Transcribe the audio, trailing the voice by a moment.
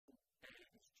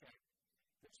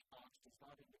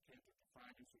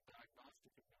findings are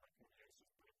diagnostic of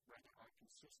pneumoconiosis, but rather are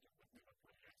consistent with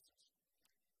pneumoconiosis.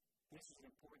 This is an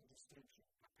important distinction.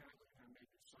 Apparently, there may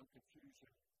be some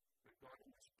confusion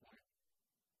regarding this point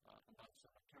among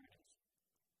some attorneys.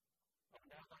 I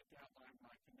would now like to outline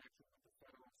my connection with the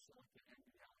federal silica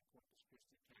MDL in Corpus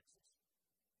Christi, Texas.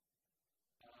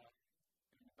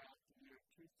 In about the year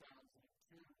 2002,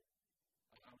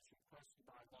 I was requested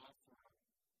by a law firm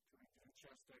to review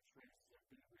chest x-rays and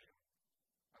be real.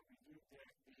 I reviewed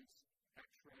these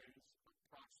x-rays,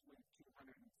 approximately 250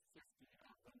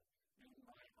 of them, in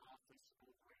my office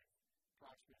over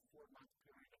approximately a 4-month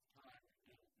period of time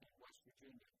in West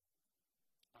Virginia.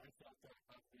 I felt that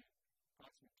of the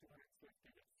approximately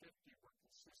 250, that 50 were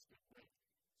consistent with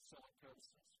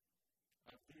silicosis.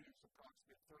 Of these,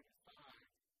 approximately 35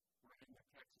 were in the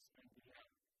Texas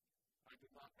MDL. I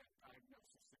did not make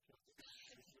diagnosis of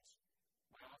cases.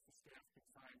 My office staff could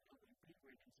find only B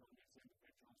readings on these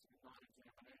individuals in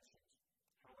non-examinations.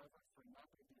 However, for a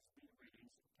number of these B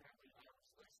readings, apparently I was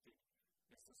listed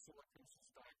as the silicosis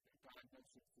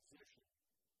diagnosing physician.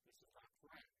 This is not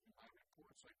correct. In my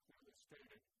reports, I clearly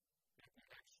stated that the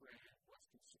x-rays were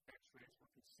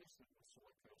consistent with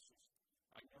silicosis.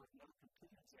 I know of no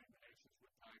complete examinations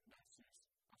with diagnoses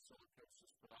of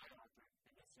silicosis, but I authored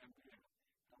in this MDL.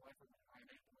 However, we were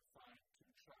unable to find 2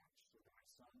 charts, so there was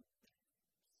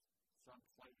some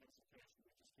slight hesitation.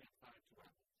 We just can't find 2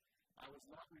 of them. I was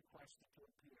not requested to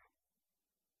appear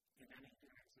in any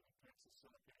hearings in the Texas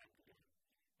Silica MDL.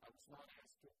 I was not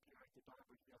asked to appear at the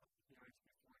Darby hearings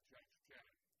before Judge Jack.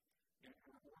 In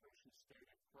her order, she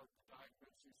stated, quote, the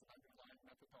diagnoses and underlying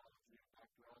methodology of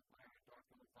Dr. Altmaier and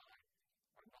Dr. Levine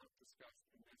are not discussed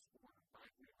in this order. By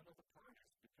agreement of the parties,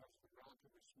 because of the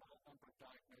relatively small number of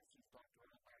diagnoses Dr.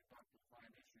 Altmaier and Dr.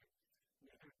 Levine issued,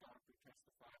 neither doctor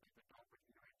testified at the Darby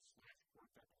hearings/court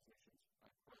depositions,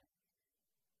 unquote.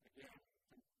 Again,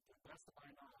 to the best of my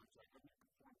knowledge, I only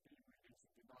performed B readings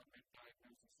and did not make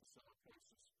diagnosis of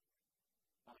silicosis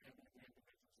on any of the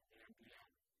individuals in the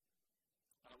MDL.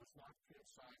 I was not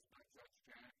criticized by Judge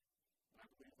Jack, and I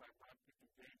believe I might be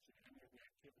engaged in any of the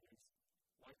activities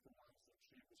like the ones that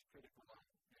she was critical of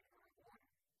in her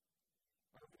order.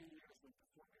 Over the years, when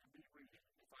performing a B reading,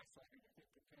 if I saw anything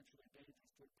potentially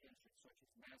dangerous to a patient, such as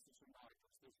masses or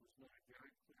nodules, this was noted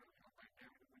very clearly on my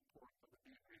narrative report of the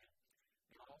B reading,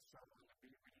 and also on the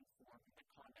B reading form in the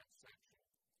comment section.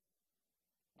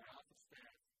 My office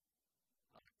staff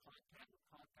would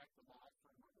contact the law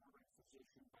firm or ordering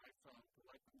physician by phone to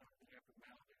let them know the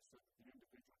abnormalities so that the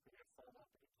individual could have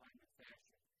follow-up in a timely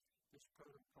fashion. This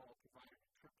protocol provided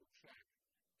a triple check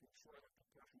to ensure that the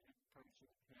person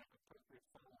had appropriate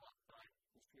follow-up by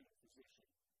his treating physician.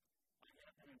 I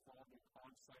have been involved in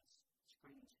on-site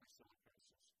screenings for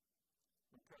silicosis.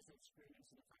 When present screenings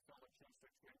and if I felt a chest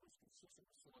x-ray was consistent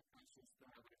with silicosis,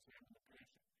 then I would examine the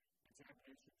patient.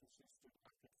 Examination consisted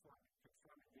of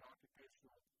confirming the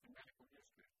occupational and medical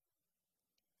history.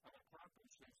 I would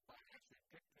accomplish this by actually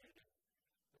dictating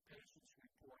the patient's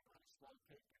report on a small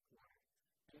tape recorder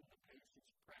in the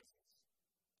patient's presence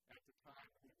at the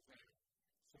time of the exam,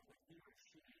 so that he or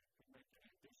she could make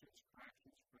any additions,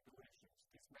 corrections, or deletions.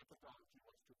 This methodology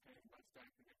was to obtain the most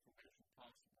accurate information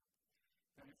possible.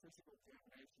 Then a physical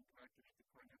examination directed at the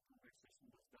coronary pulmonary system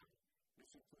was done.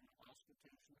 This included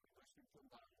auscultation and listening to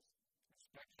lungs,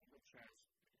 inspection of the chest,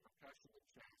 percussion of the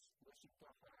chest, listening to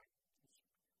heart,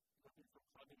 looking for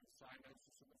clubbing and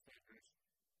cyanosis in the fingers,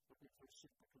 looking for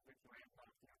supraclavicular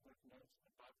ampullation of lymph nodes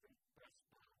above the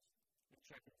breastbones, and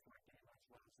checking for edema as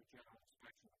well as the general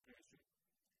inspection of the patient.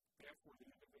 Therefore, the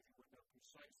individual would know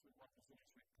precisely what was in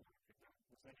his report. If there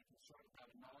was any concern about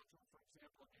a nodule, for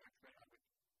example, in the x-ray, I would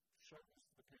show this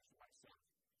to the patient myself.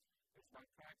 It's my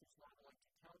practice not only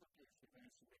to tell the patient of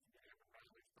any significant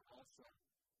abnormalities, but also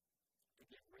to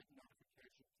give written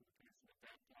notification to the patient at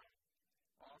that time.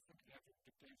 Often, after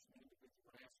dictation, the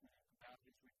individual would ask me about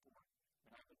his report,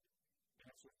 and I would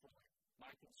answer fully.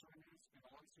 My concern is, and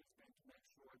always has been, to make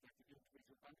sure that the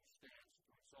individual understands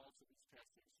the results of his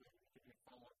testing so that he can get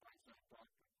followed by his own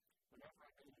doctor. Whenever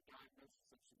I made a diagnosis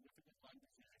of significant lung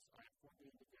disease, I informed the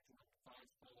individual and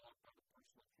advised follow-up by the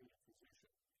personal treating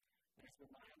physician. It has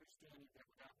been my understanding that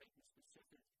without making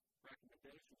specific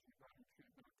recommendations regarding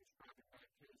treatment or prescribing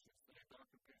medications, that a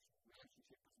doctor-patient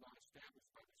relationship was not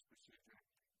established by this procedure,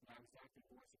 and I was acting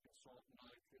more as a consultant, not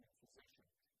a treating physician.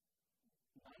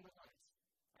 Nonetheless,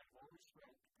 I have always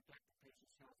strove to protect the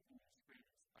patient's health in these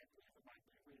screenings. I believe that my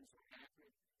readings are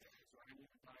accurate, as are any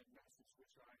of the diagnoses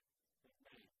which I have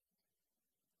made.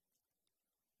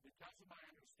 Because of my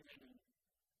understanding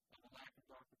of the lack of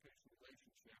doctor-patient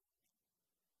relationship,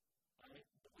 I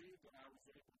believe that I was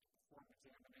able to perform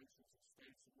examinations in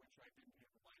states in which I didn't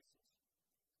have a license.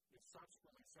 It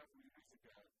subsequently, several years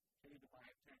ago, came to my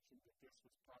attention that this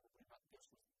was probably not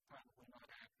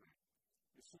accurate.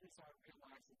 As soon as I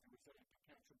realized that there was any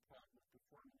potential problem with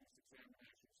performing these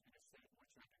examinations in a state in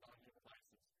which I did not have a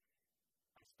license,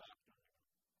 I stopped doing it.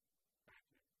 Thank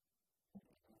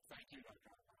you. Thank you,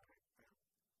 Dr.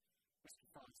 Mr.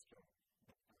 Foster,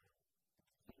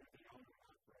 you're the owner and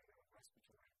operator of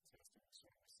Respiratory Testing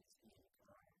Services, Inc.,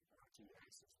 or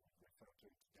RTS as we refer to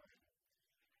it today.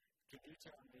 Can you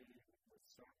tell me with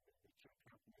certainty that your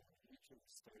company in each of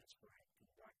the states where it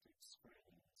conducted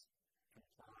screenings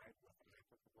complied with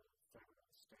applicable federal,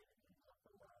 state, and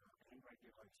local law and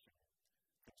regulation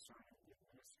concerning the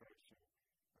administration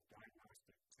of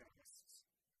diagnostic tests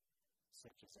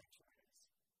such as X-rays?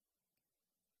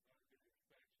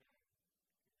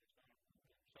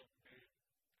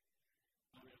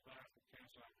 On the advice of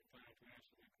counsel, I decline to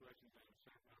answer the questions on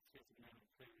certain Fifth Amendment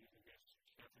privileges against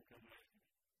self-incrimination.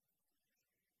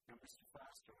 Now, Mr.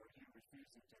 Foster, are you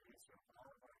refusing to answer all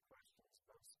of our questions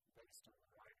based on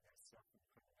the right against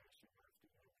self-incrimination after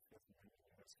the Fifth Amendment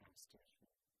U.S. Constitution?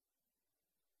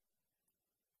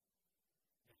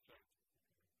 Yes, sir.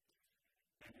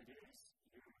 And it is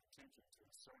your intention to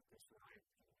assert this right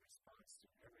in response to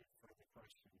every further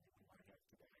question that we might have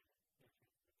today? Yes, sir.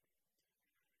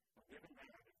 Well, given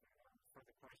that, if there are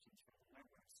further questions from the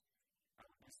members, I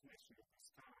will dismiss you at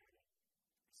this time,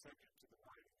 subject to the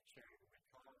right of the chair to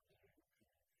recall you and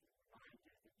remind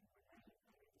you that you remain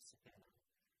under the subpoena.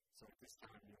 So at this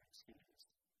time, you're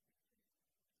excused.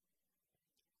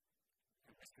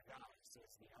 And Mr. Guy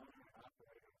says the owner and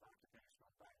operator of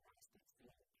Occupational Diagnostics,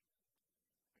 Inc.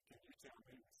 Can you tell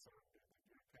me with certainty that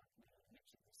your company in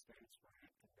each of the states where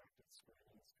it conducted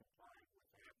screenings complied with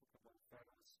applicable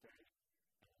federal, state,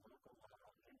 and local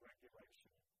law and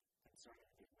regulation concerning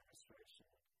the administration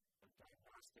of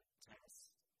diagnostic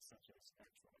tests such as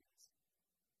X-rays?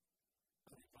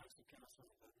 On the advice of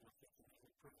counsel, I have no Fifth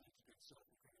Amendment privilege against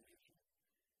self-incrimination.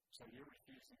 So you're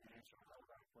refusing to answer all of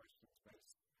our questions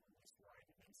based on this right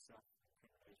against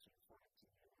self-incrimination according to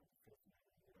the Fifth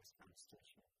Amendment U.S.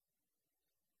 Constitution?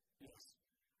 Yes.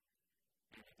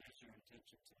 And it is your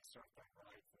intention to assert that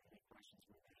right for any questions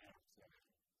we may have today?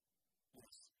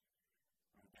 Yes.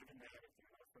 Given that, if there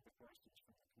are no further questions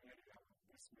from the committee, I will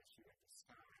dismiss you at this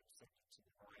time, subject to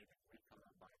the right of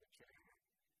recall by the chair,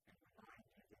 and remind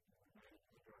you that you remain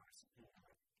under our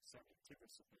subpoena, subject to the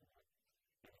subpoena,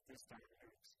 and at this time,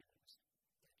 you're excused.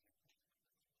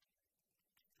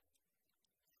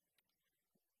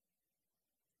 Thank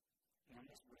you. Now,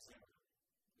 Ms. Brazil,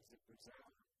 is it Brazil?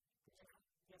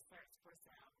 Yes, sir, it's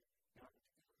Brazil. Now,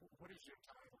 what is your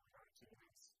title at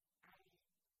RTS? I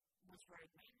was road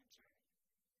manager.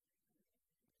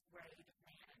 Road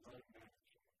manager. Road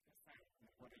manager. Yes, sir. And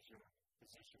what is your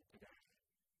position today?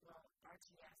 Well,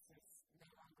 RTS is no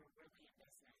longer really in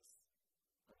business.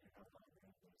 Are you no longer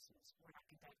in business? We're not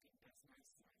conducting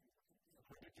business.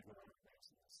 When did you go out of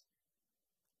business?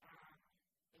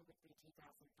 It would be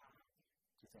 2005.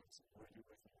 2000. Were you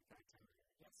with me at that time?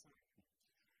 Yes, sir.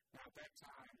 Now, at that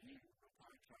time, you were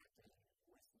contracting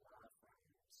with law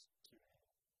firms to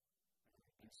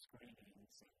do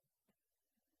screenings and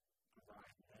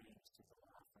provide names to the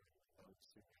law firm of those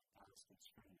who had positive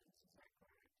screenings. Is that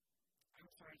correct?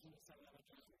 I'm sorry, can you say that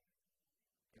again?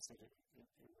 I said it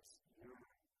was your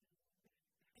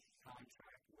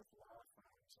contract with law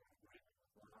firms or agreement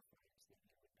with law firms that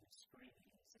you would do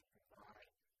screenings and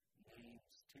provide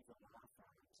names to the law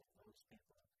firms of those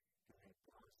people who had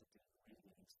positive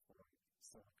readings for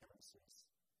silicosis.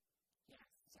 Yes.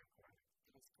 Is that correct?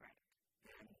 It is correct.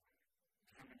 And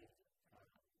how many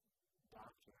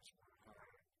doctors were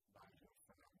hired by your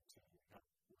firm to help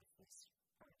with this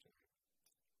project?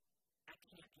 I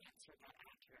can't answer that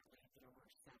accurately. There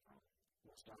were several.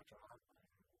 Was Dr. Hartman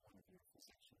one of your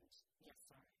physicians? Yes,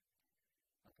 sir.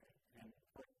 Okay. And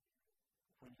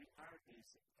when you hired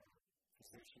these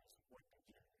physicians, what did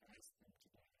you ask them to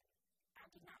do? I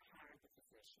did not hire the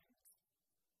physicians.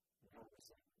 What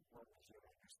was your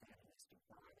understanding as to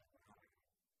why they were hired?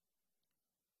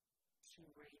 To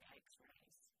read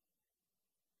X-rays.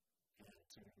 And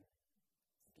to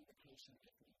see the patient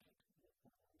if needed.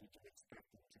 Did you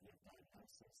expect them to give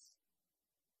diagnosis?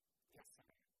 Yes, sir.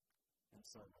 And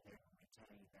so when they tell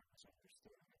you that was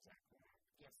understood, is that correct?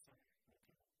 Yes, sir.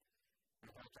 Okay.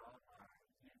 Now, Dr. Hartman,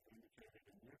 you've indicated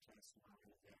in your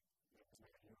testimony that it was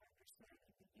not your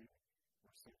understanding that you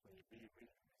were simply a B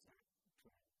reader. Is that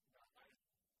true? No,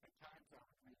 at times I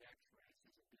would read X-rays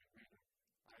as a B reader.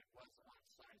 I was on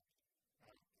site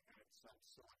at some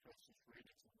silicosis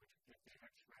readings in which if the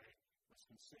X-ray was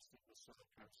consistent with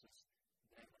silicosis,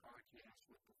 then RTS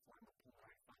would perform a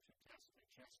pulmonary function test of a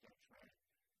chest X-ray.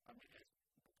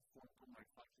 Perform pulmonary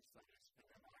function studies, and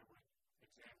then I would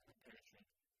examine the patient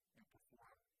and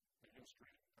perform a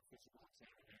history, a physical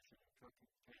examination,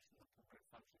 interpretation of the pulmonary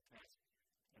function test,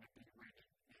 and a B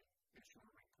rating and issue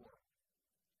a report.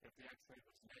 If the X-ray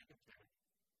was negative,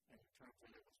 and it turns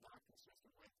out it was not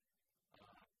consistent with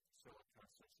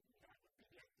silicosis, that would be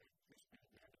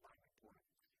the end of my report.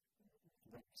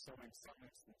 So in some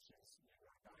instances, you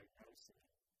are diagnosing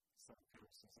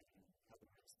subcommittee, and in other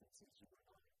instances, you are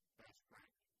not. That's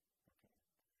right. Okay.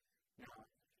 Now,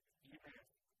 you may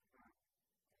have heard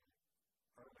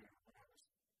earlier when I was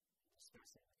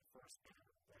discussing the first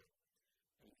matter that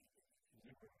you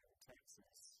were in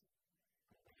Texas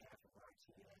on behalf of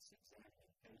RTS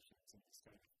examining patients in the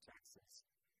state of Texas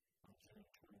on June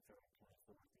 23rd,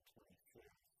 24th, and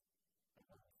 25th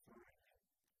of 03.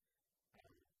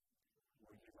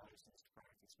 Were you licensed to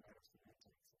practice medicine in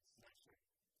Texas? Yes, sir.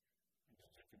 And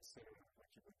did you consider what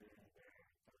you were doing there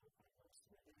for those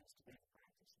 3 years to be in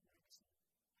practice of medicine?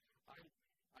 I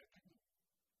didn't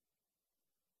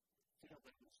feel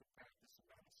that it was a practice of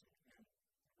medicine. And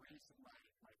the reason my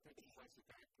thinking was at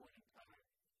that point in time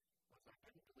was I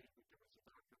didn't believe that there was a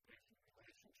doctor-patient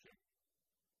relationship.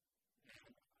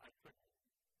 And I couldn't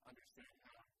understand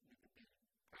how you could be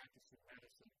practicing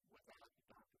medicine without a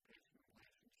doctor-patient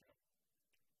relationship.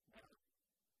 Now,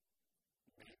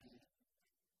 maybe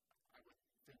I would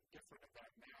think different of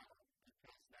that now,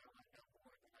 because now I know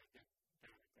more than I did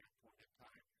then at that point in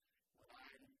time. When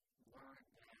I learned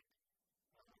that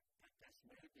this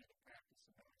may be the practice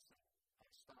of medicine, I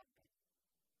stopped it.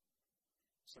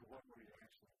 So what were you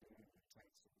actually doing in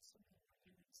Texas? Were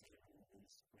you examining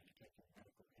these, were you taking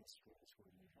medical histories?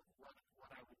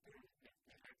 What I would do if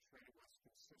the X-ray was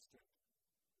consistent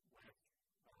with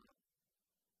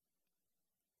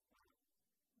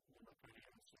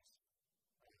pneumoconiosis,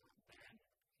 then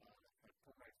a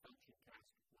pulmonary function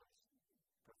test was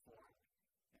performed,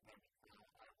 and then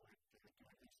I would do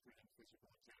a history and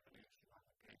physical examination on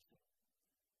the patient,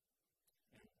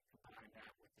 and combine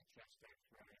that with the chest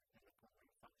X-ray and the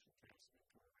pulmonary function test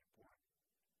into a report.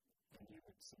 And you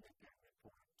would submit that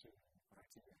report to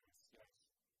RTS, yes.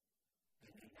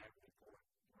 And in that report,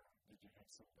 did you have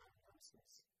some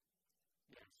diagnosis?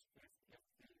 Yes. If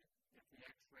the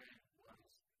X-ray was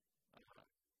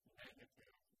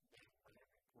negative, then the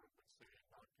report would say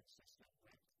not consistent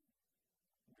with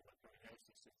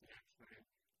pneumoconiosis. If the X-ray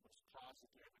was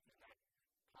positive, and that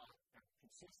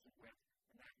consistent with,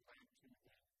 and that led to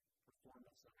the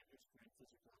performance of a history and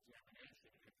physical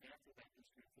examination. And if after that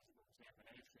history and physical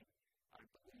examination, I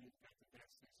believe that the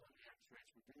densities on the X-rays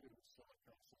were due to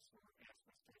silicosis or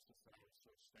asbestosis that I was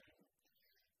so stable.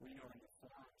 We know in the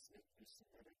forms that you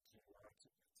submitted to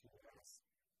us, it does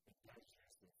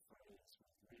use the phrase with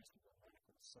reasonable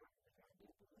medical certainty. I do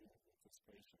believe that this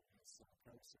patient has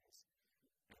silicosis,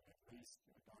 and at least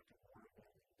Dr.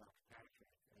 Morgan and Dr.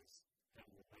 Patrick, as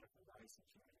having the medical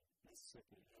licensure in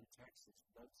Mississippi and Texas,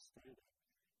 both stated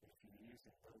that if you're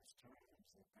using those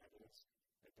terms, that is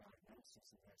a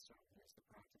diagnosis, and that certainly is the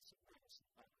practice of medicine.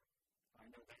 I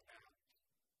know that now.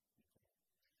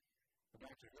 But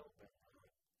Dr. Hilton,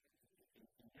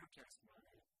 in your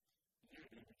testimony, you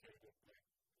indicated that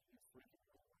you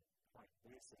frequently were quite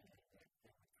busy, and that they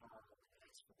would call and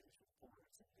ask for these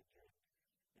reports, and that you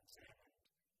examined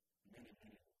many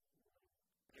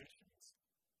patients,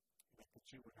 but that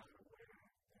you were not aware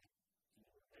that you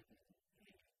were making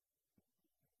a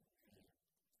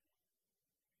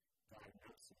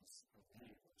diagnosis of any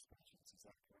of those patients. Is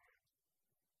that correct?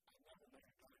 I never made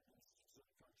a diagnosis of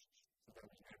silicosis. So that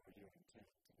was never your intent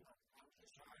to do. I was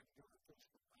just trying to do a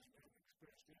physical. I never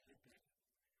expressed anything.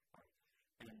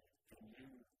 And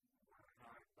you were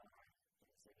hired by,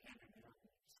 is it Henry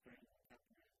Screening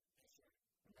Company?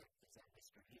 Yes, sir. Is that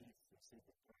Mr. Heath? Is he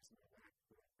the person of that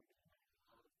group? It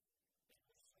was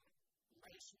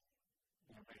Mason.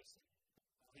 Yeah, Mason.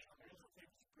 He was the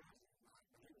president,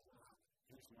 but he was one.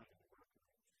 He was one of the workers.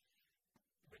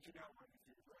 But you know, when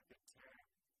you look at this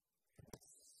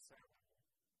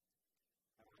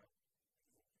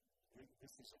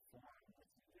this is a form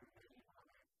with your name on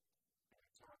it, and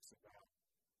it talks about,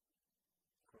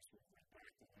 of course, we've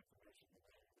redacted information, the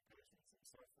name of the patients, and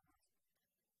so forth.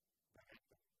 But in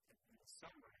the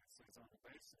summary, it says, on the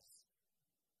basis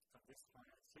of this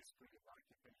client's history of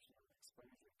occupational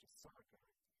exposure to silica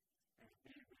and a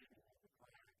B reading of the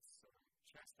client's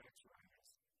chest X-rays,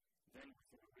 then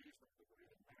within a reasonable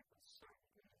degree of medical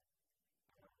certainty,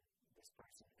 this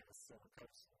person has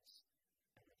silicosis,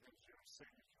 and it gives you a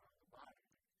signature on the body.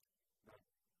 But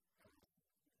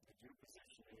your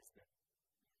position is that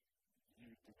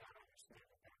you do not understand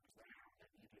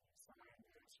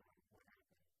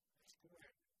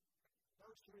correct.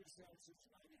 Those three sentences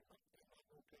made it okay.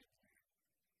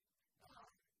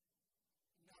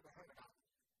 Never heard of it.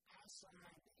 I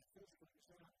signed the physical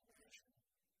examination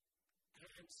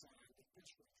and signed the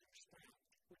district stamp,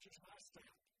 which is my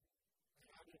stamp, and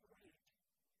I didn't read it.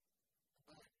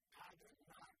 But I did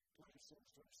not place those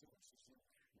three sentences in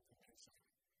there.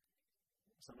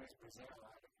 So as Brazil,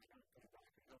 I don't put it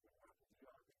back and help it work with you.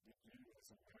 Did you,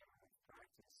 as a matter of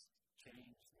practice,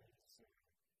 change these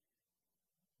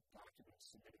documents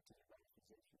submitted to the right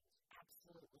physicians?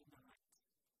 Absolutely not.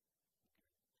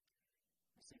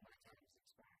 You see, my time is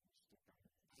expired.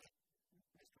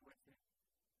 Mr. Whitfield,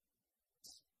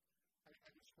 I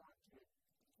just want to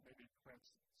maybe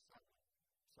press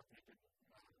something to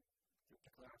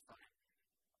clarify.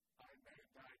 I made a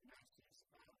diagnosis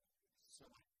of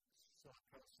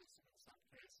silicosis in some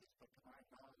cases, but to my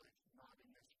knowledge, not in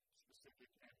this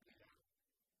specific MDL.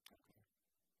 Okay.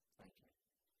 Thank you.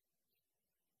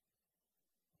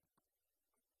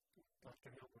 Dr.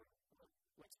 Hilbert,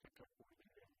 let's pick up where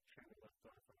the training left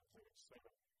off on page 7.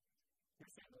 You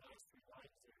say the last 3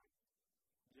 lines there,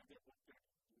 you get what they're,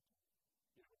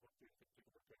 what they're thinking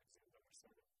about that exam number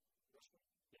 7. Yes, sir.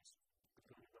 Yes.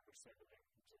 Go to number 7 and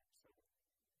exam 7.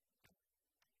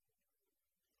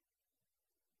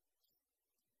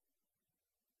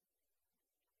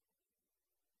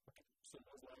 Okay, so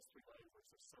those last 3 lines was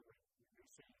a summary. You're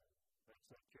saying that's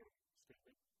not your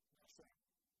statement? No, sir.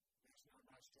 That's not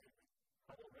my statement.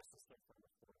 How the rest of the stuff from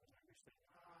the form is understanding?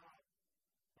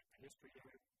 Like the history of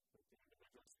it, like the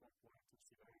individuals from point to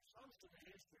see those. Most of the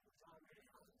history was already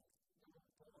on the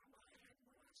form I had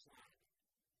when I signed it.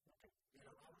 Okay.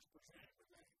 I was presented with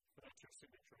that. But that's your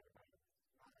signature on the bottom.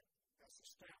 Right. That's a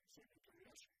stamp signature,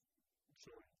 yes, sir.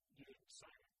 So you didn't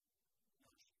sign it?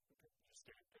 No, sir. Okay. You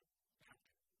stamped it? Stamped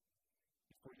it.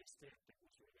 Before you stamped it,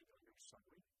 was there anything on your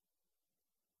summary?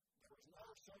 There was no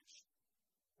such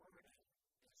wording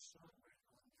as summary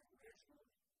on the original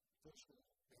physical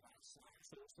that I signed.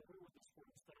 So where would this form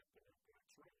stop in that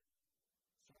branch, right?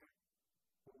 Sorry?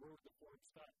 Well, where would the form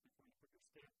stop before you put your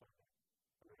stamp on it?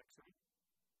 On the next one?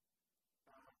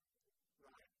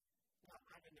 Right. No,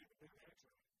 I didn't even do the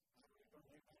X-ray. I didn't even do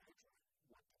the X-ray.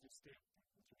 What did you stamp?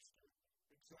 What's your stamp?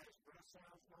 It says breast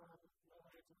size normal, no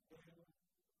lymphedema,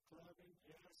 clubbing,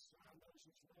 yes,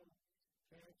 diagnosis, no,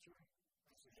 cancer,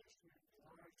 that's the history,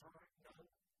 large heart, no.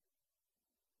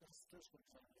 That's the physical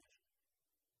examination.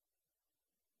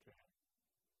 Okay.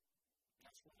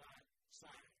 That's what I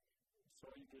signed.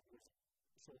 So all you did was,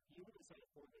 so you would have signed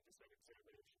a form that just said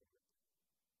examination.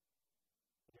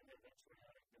 You didn't have X-ray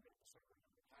on it, you didn't have the summary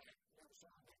on it. I never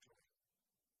saw an X-ray.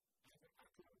 I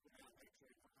couldn't get an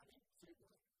X-ray, I didn't see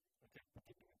one. Okay, but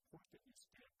did the report that you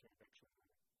stamped have X-ray on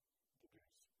it? Did the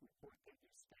report that you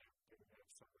stamped didn't have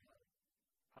summary on it?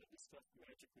 How did this stuff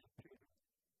magically appear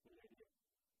to the lady?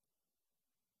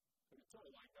 And it's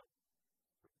all lined up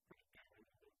pretty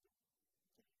good.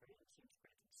 It seems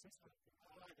pretty consistent.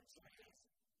 All I can say is,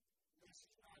 this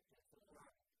is not the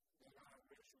form that I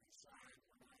originally signed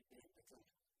when I did the thing.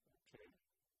 Okay.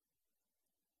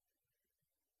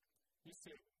 You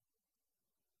said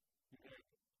you had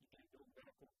no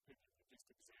medical opinion, you just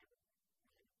examined.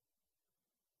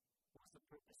 What was the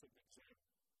purpose of the exam?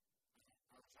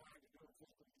 I was trying to do a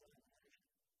physical examination.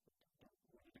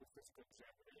 When you do a physical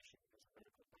examination, there's a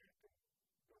medical doctor.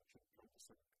 Don't you know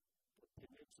some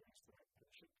opinions as to that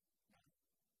patient? No.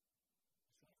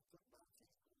 It's like a football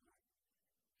physical, right?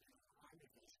 I'm a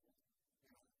physical,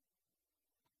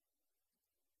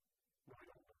 No, I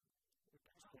don't know.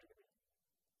 Explain to me.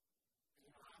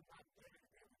 I'm not there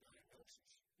to have a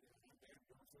diagnosis. I'm there to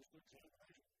do a physical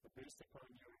examination. But based upon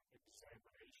your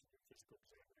examination, your physical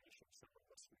examination, some of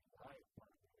us rely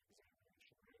upon that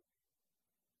examination, right?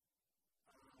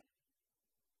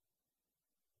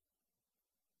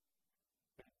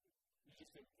 But you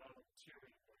just didn't volunteer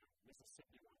in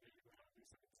Mississippi one day to go out and do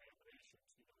some examinations.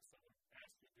 Someone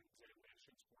asked you to do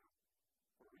examinations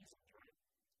for reasons, right?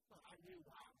 Well, I knew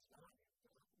why I was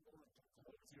doing it.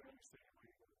 What was your understanding why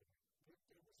you were doing it? It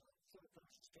was a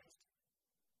silicosis test.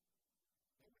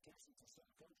 They were testing for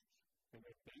silicosis. And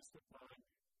then based upon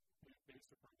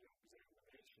your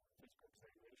examination, physical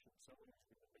examination, someone is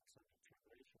going to make some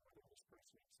determination whether this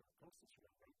person has silicosis or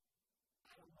not, right?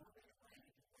 I don't know that I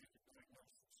had to make a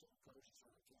diagnosis of silicosis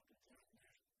or a physical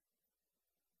examination.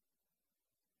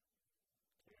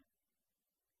 Okay.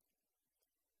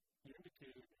 You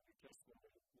indicated in your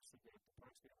testimony, you said that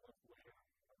approximately a month later,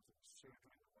 I was in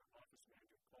surgery and one office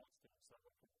manager called to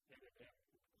someone from NNM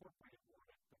Incorporated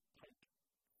wanted the Pike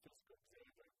physical exam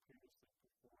that I previously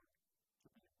performed to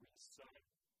be re-signed.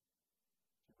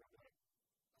 Do you remember that?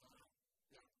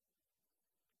 Yeah.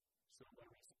 So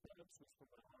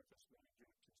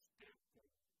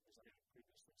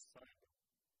sign them.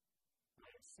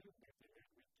 I assume that they had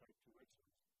retyped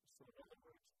originals. So in other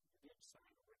words, you didn't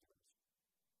sign originals.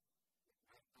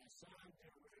 I signed the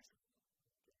original.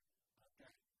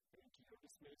 Okay. And you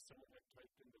just made some of that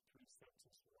typed into 3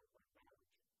 sentences for my knowledge.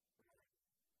 Right.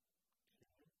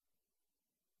 Okay.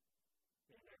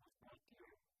 And I was like you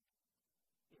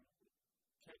in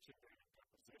catching that in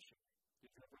deposition.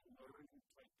 Did you ever learn who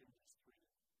typed in these 3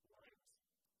 lines?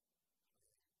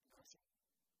 No, sir.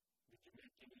 Did you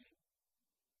make any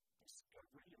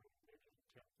discovery or maybe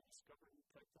attempt to discover who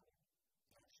typed them?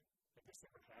 No, sir. Had this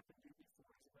ever happened to you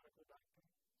before as a medical doctor?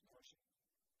 No, sir.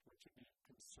 Would you be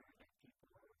concerned that people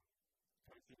are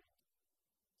typing in?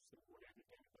 So what have you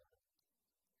done about it?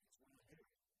 That's what I hear.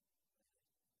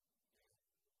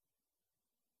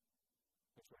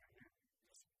 That's what I hear.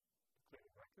 Yes, sir. Clear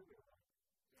the record or not?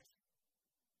 Yes, sir.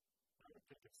 I would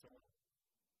think if someone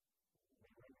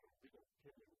may run a legal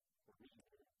opinion for me as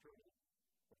an attorney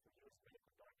or for you as a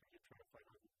medical doctor, you try to find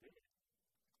out who did it.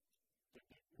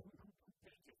 Who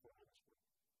paid you for this one?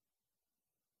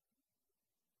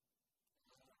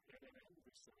 NNN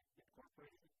recently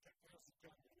incorporated technology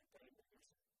company that they made.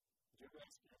 Did you ever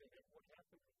ask NNN what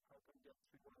happened? How come you got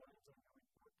 3 more lines on your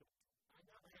report? I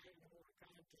never had any more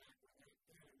contact with that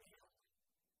NNN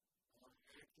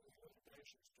after the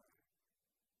litigation started.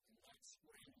 And that's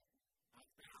when I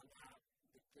found out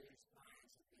that these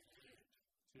lines had been added.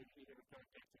 So you never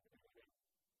contacted NNN?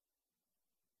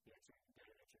 Yes, sir.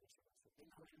 So they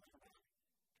know anything about it.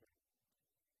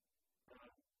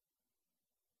 Okay.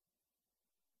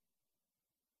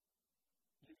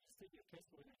 You said your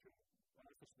testimony that your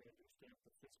office manager stamped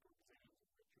the physical exams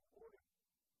of which you ordered.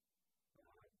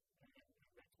 And that's when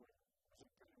was it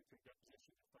put into your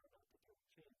deposition to find out that they were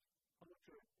changed. How much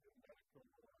are your medical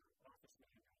office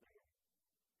manager there?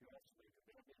 Your office manager,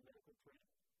 they have any medical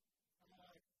training?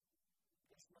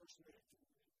 Just mostly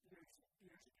years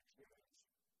of experience.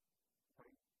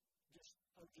 Pardon? Just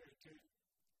OJT.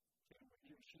 And would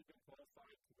he or she been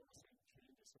qualified to go and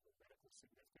changes of the medical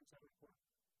significance on report?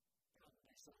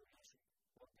 Deceleration.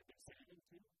 What did they say it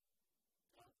to?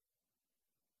 No.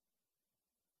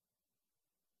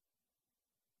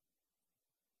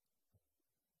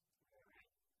 All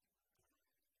right.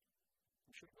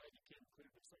 I'm sure glad you came clear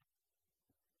this up.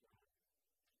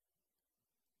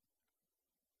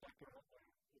 Dr. Altman,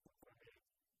 if I may.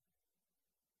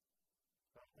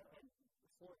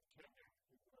 Before tenure,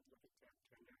 we want to look at that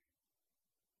tenure.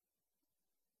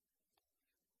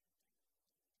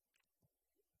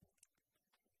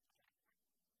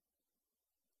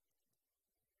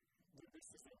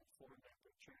 This is a format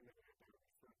that Chairman had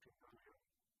referred to earlier.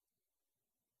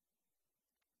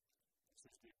 This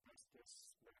is the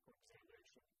asbestos medical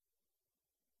examination.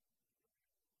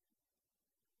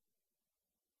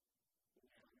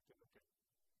 Yeah, we can look at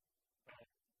that.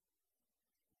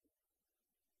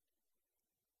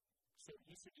 So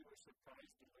you said you were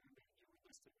surprised to learn that you were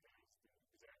listed as the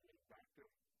examining doctor?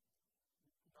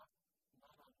 Not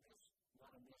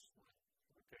on this one.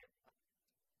 Okay.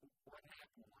 What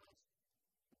happened was,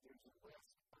 there's a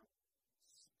list of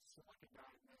silica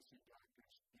diagnosing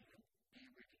doctors and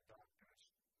B-reading doctors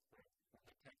from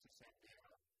the Texas FDA.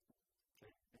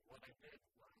 Okay. And what I did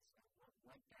was, I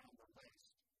went down the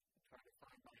list and tried to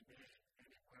find my name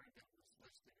anywhere that was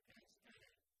listed as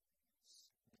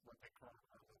what they call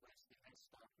the listed as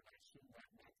doctor. I assume that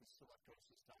meant the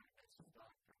silicosis diagnosing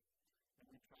doctor. And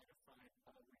we tried to find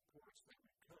all reports that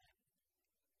we could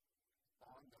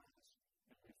on those.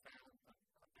 And we found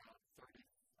about 30,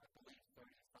 I believe 35.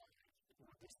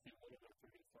 Would this be one of the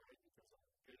 35? Because on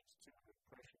page 2 of the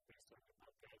impression based on the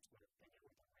book, that's what opinion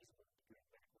with a reasonable degree of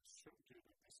medical certainty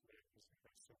that this man is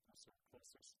a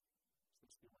silicosis. So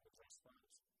this be one of those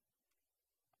files.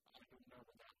 I don't know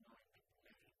without knowing the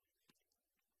name.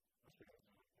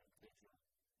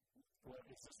 Well,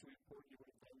 is this a report you would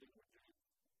have done that would have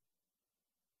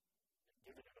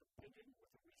given an opinion with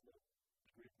a reasonable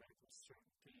degree of medical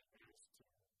certainty as to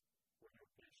whether a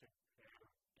patient had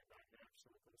or did not have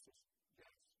silicosis?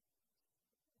 Yes.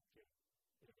 Okay.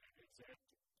 And is that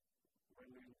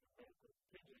rendering a medical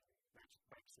opinion that's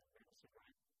practicing medicine,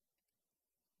 right?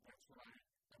 That's what I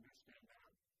understand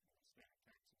now in the state of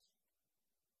Texas.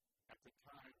 At the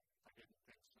time, I didn't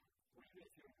think so. Well, even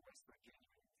if you're in West Virginia,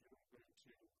 if you were going to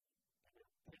give an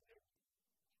opinion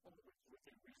with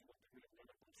a reasonable degree of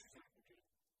medical certainty,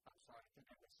 I'm sorry, I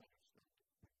think I misunderstood.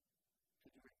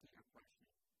 could you repeat your question?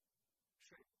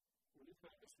 Sure. When you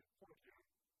find this report here,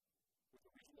 with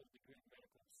a reasonable degree of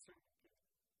medical certainty,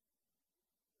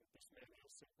 that this man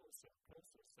has simple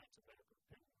silicosis, that's a medical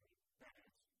opinion, right? That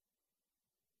is.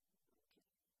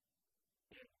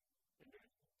 Okay. And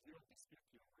you don't dispute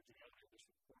the originality of this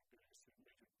report.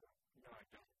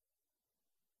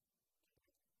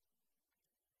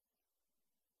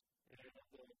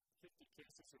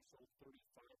 they sold 35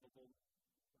 of them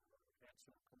at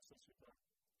Silicosis.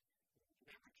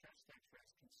 Every chest X-ray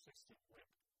is consistent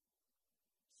with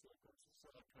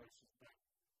silicosis, but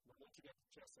when looking at the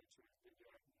chest X-rays, you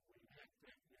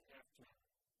have to,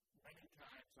 many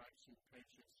times I've seen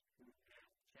patients who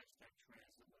have chest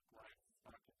X-rays that look like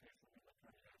occupational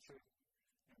pneumoconiosis,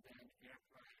 and then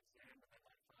after I examine them,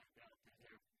 I find out they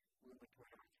have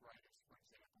rheumatoid arthritis, for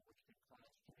example, which can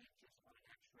cause changes on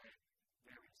X-ray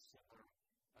very similar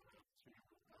to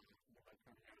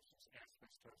pneumoconiosis,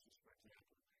 asbestosis, for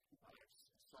example. I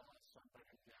saw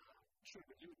somebody, sure,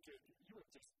 but you would just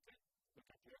look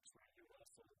at the X-ray. You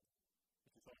also,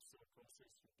 if you thought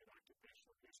silicosis, you get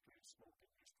occupational history,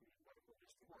 smoking history, medical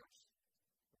history. Worse.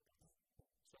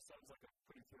 So it sounds like a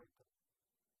pretty thorough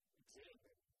exam.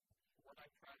 What I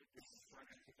try to do is try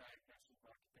to diagnose with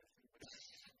occupational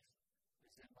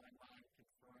is in my mind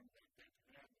confirm that they've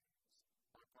had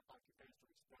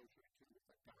occupational exposure to the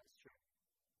chemistry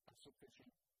of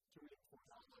sufficient 3 to 4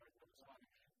 hours on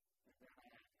it. And then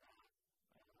I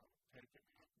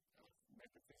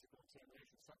make a physical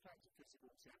examination. Sometimes a physical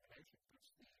examination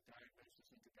puts the diagnosis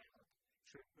into doubt.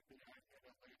 Sure, but I had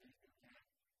a lady who had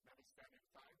metastatic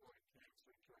thyroid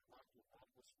cancer to her lung with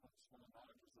small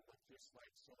nodules that looked just like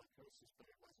silicosis, but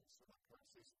it wasn't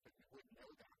silicosis. But you wouldn't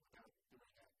know that without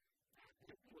doing that.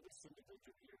 You would assume that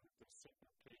you're here with a simple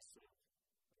case of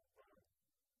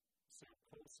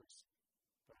silicosis.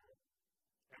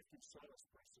 After you saw this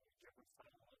person, did you ever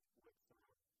follow up with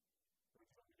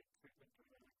treatment or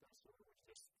anything like that, or was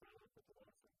just follow up with the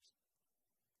other things?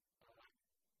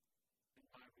 In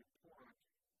my report,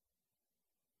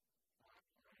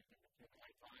 I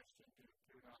advised him to do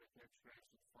periodic X-rays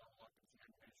and follow-up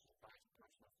examinations by his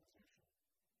personal physician.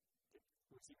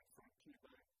 Was he referred to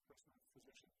by a personal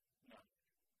physician? No.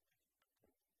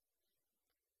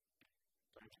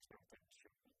 So I just don't think it's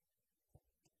true.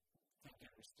 I think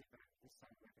I was this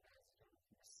time recognized the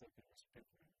Mississippi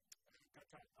speaker.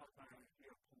 That's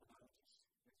your pulmonologist.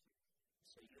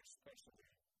 So your specialty,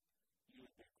 you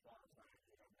would be qualified,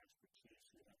 you have expertise,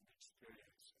 you have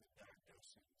experience in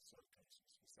diagnosing silicosis.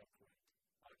 Is that correct?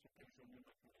 Occupational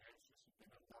pneumoconiosis has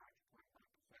been a large part of my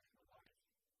professional life.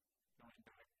 Going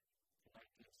back to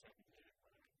 1978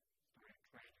 when I started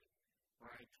training,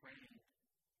 where I trained,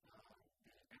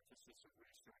 the emphasis of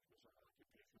research was on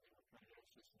occupational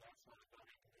pneumoconiosis, and that's how I got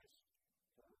into this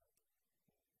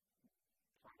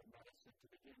part of medicine to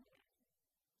begin with.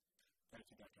 Thank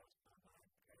you, Dr.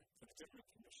 For the different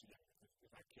commission,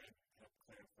 if I can help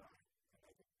clarify,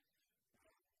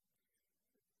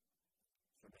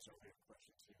 from his earlier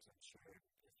questions, he was unsure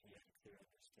if he had a clear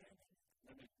understanding.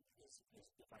 Let me,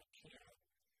 if I can,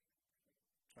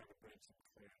 try to bring some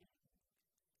clarity.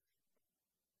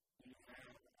 You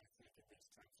have, I think, in these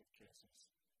types of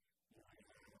cases, you have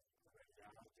a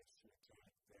radiologist who take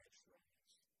the X-rays.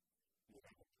 You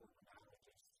have a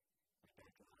pulmonologist, a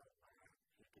Dr. Rayburn,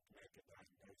 who could make a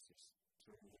diagnosis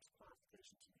through his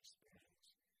qualifications and experience.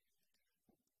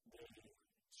 The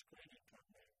screening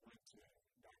company went to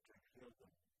Dr.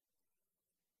 Rayburn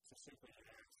to simply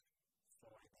ask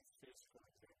for a physical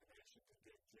examination to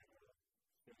get general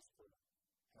physical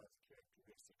health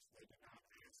characteristics. They did not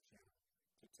ask him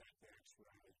to take the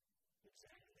X-ray,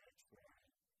 examine the X-ray,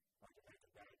 or to make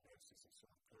a diagnosis of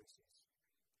silicosis.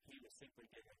 He was simply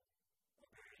given a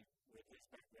very, with his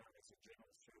background as a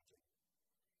general surgeon,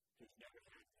 who's never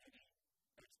had any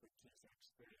expertise or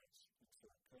experience in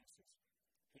silicosis.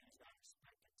 He was not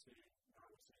expected to, nor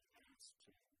was he asked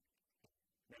to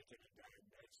make any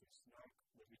diagnosis, nor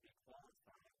would he be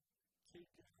qualified to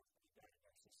give a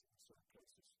diagnosis of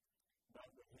silicosis.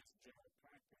 But with his general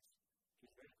practice,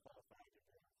 he's very qualified to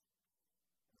do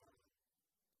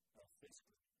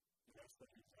physical. And that's what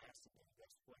he was asked to do.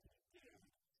 That's what he did.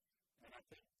 And I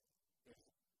think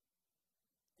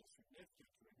it's significant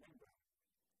to remember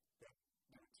that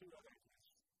there are two other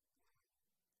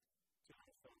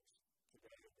folks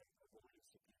today that avoided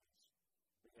subpoenas.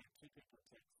 We had 2 people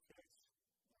take the case,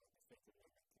 the Fifth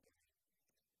Amendment today.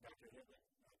 Dr. Hibbert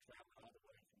traveled all the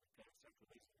way from the case after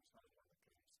losing his home on the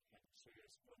case, had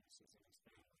serious illnesses in his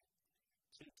family,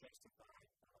 to testify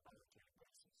on a voluntary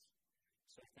basis.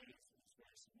 So I think it's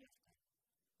very significant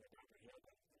that Dr. Hibbert,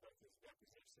 in both his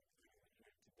deposition and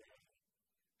here today,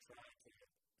 tried to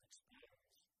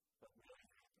experience what really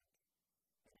happened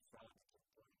and the fraud that took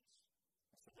place.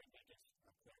 And so let me just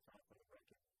clarify for the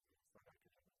record for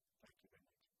Dr. Hibbert. Thank you very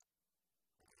much.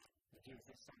 Thank you.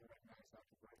 This time I recognize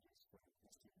Dr. Burgess for his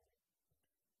testimony.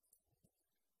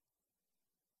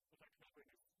 Well, Dr.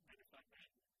 Hibbert, if I may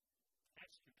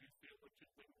ask you, do you feel that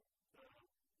you've been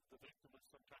the victim of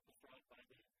some type of fraud by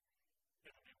the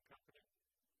M&M company?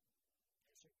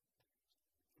 Yes, sir.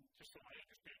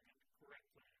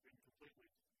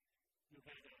 you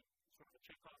had a sort of a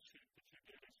checkoff sheet that you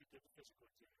did as you did the physical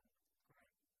exam, correct?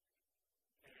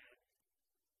 And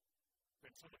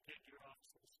then someone came to your office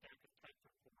with a stack of type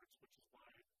reports, which is why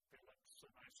they looked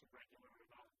so nice and regular and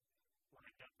all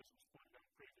lined up as was pointed out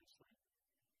previously.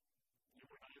 You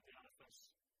were not in the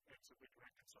office, and so we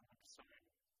directed someone to sign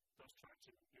those charts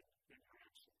in your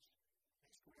absence.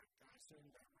 That's correct. I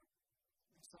assume that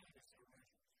we signed as their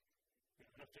measures. You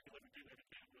don't have to go and do that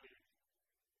again, will you?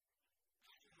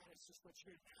 It's just what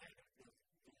you're doing.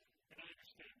 And I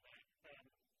understand that.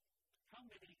 How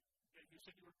many, you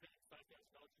said you were paying $5,000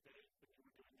 a day when you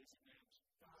were doing these exams?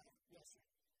 Yes, sir.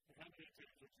 And how many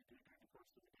exams would you do during the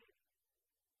course of the day?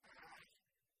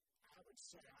 I would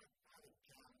say, I would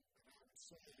count, but I would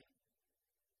say 80,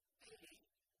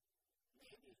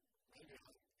 maybe I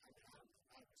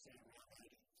would say around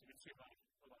 80. So you'd see about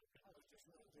a lot of people. I would just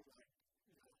really do like,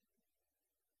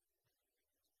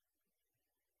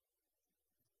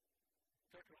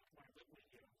 Dr. Alkmaar, let me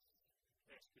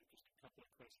ask you just a couple of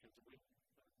questions. We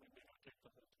may not take the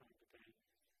whole time today.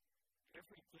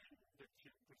 Everything that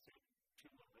you present to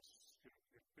us, your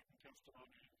written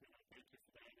testimony, and I thank you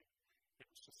for that. It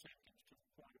was succinct and to the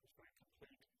point. It was very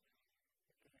complete.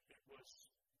 It was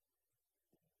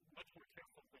much more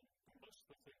careful than most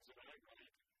of the things that I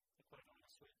write, quite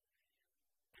honestly.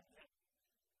 And yet,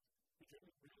 we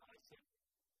didn't realize that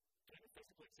during the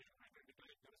physical exam, I remember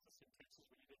diagnosis in Texas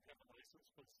when you didn't have a license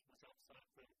was outside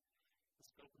the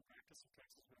scope and practice of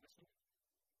Texas medicine.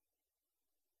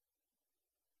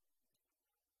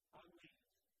 On the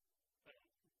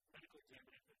medical exam,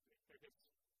 I guess,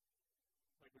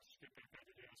 like we skip back, I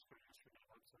did ask for yes or no.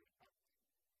 I'm sorry.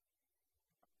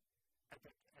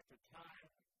 At the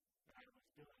time that I was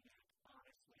doing it,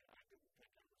 honestly, I didn't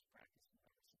think I was practicing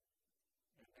medicine.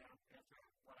 And now, after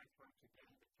what I've heard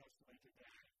today, the testimony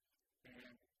today,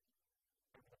 and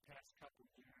over the past couple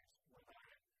of years, when I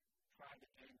tried to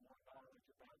gain more knowledge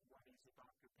about what is a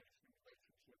doctor-patient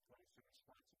relationship, what is the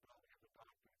responsibility of a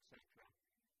doctor, etc.,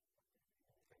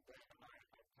 and then I've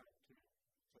come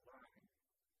to learn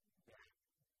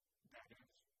that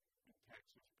is, in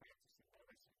Texas, practicing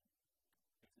medicine,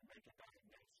 if you make a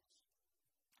diagnosis.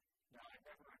 Now, I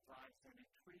never advised any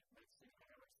treatments. I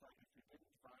always thought if you didn't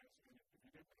advise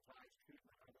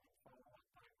treatment, I would follow up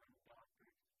by your own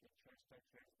doctor, get chest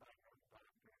x-rays by your own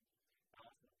doctor,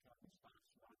 often come and stop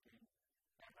smoking,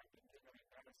 and I didn't give any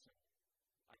medicine.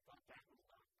 I thought that was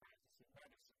not practicing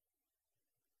medicine.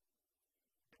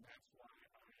 And that's why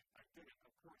I did it.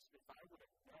 Of course, if I would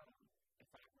have known,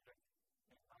 if I would have,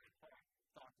 in my heart,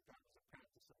 thought that was a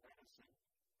practice of medicine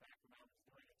back when I was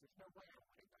doing it, there's no way I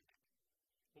would have done it.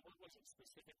 Well, what was it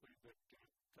specifically that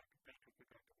Dr. Patrick or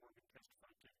Dr. Morgan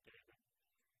testified to today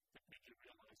that made you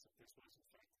realize that this was, in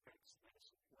fact, practice of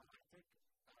medicine? Well, I think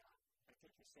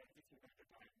you said if you make a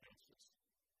diagnosis,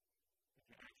 if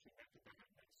you actually make the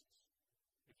diagnosis,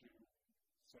 if you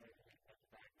say you make a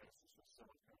diagnosis of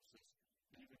silicosis,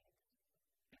 even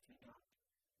if you don't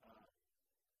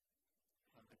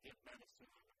give medicine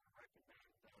or recommend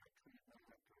treatment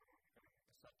or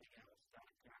something else, that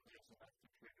apparently is enough to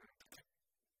trigger.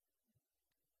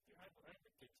 Yeah, I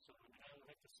would think so. I mean, I would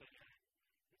have to say,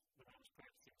 when I was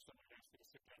practicing, someone asked me to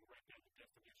sit down and write down the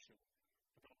definition.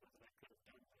 I don't know that I could have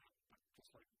done that, but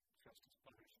just like Justice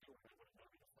Butler's doing, I would have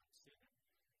known it if I'd seen it.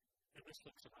 And this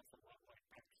looks an awful lot like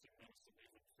practicing medicine,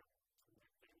 even from that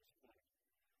vantage point.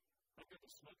 I've got the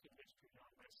smoking history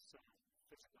on this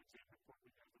physical exam report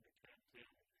we have in the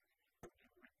campaign. The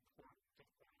report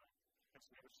has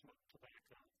never smoked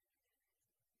tobacco.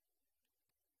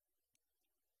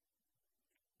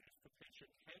 If the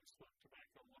patient had smoked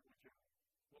tobacco, what would your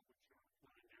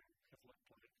line there have looked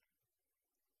like?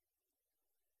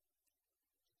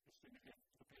 Assuming if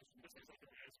the patient, this is like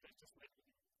an asbestos may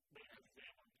have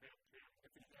examined him.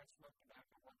 If he had smoked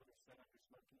tobacco, what would have said on your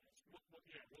smoking history?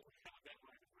 How that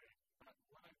might have read.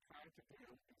 What I tried to do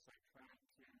is I tried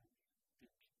to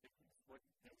what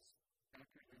is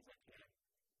accurately as I can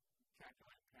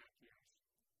calculate pack years,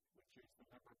 which is the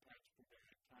number of packs per day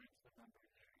times the number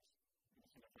of years. And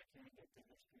so if I can get the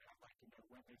history, I'd like to know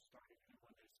when they started and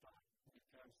when they stopped,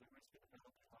 because the risk of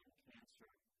developing lung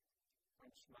cancer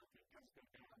from smoking does go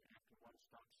down after one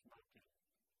stops smoking.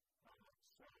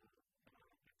 So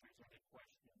if there's any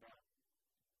question about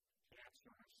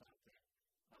cancer or something,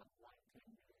 one can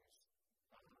use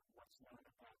what's known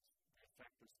about the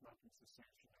effect of smoking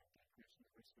cessation on decreasing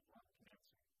the risk of lung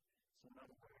cancer. So in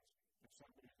other words, if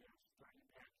somebody has 30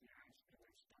 pack years and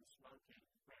they're still smoking,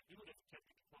 right, you would have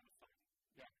technically qualified.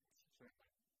 Yeah,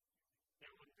 certainly.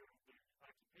 Now, under the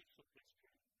occupational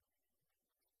history,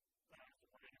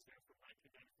 the line is there from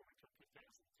 1994 until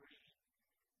 2003.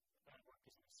 I worked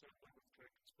as an assembly with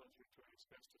direct exposure to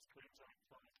asbestos claims on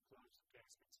closed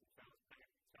gaskets and found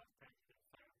paint and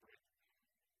fabric.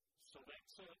 So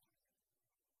that's a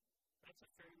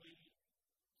fairly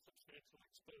substantial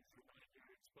exposure, 9-year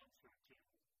exposure to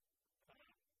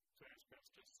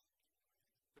asbestos.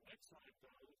 The next slide,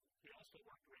 though, he also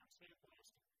worked around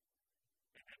sandblasting.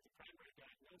 And the primary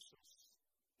diagnosis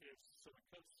is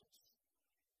silicosis.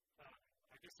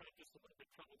 I guess I had just a little bit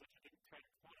of trouble that you didn't try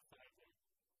to quantify the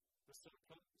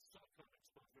silicone exposure,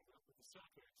 the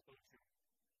silicone exposure,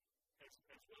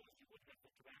 as well as you would have the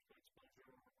tobacco exposure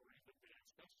or even the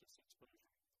asbestos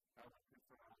exposure. I would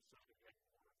prefer also to get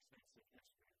more extensive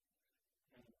history.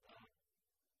 And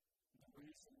the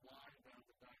reason why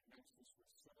the diagnosis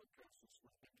was silicosis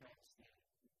was because the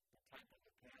type of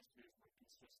capacities were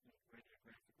consistent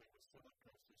radiographically with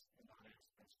silicosis and not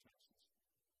asbestosis.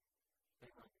 They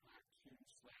were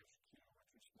Q/Q,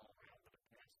 which is small round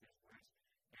capacities, whereas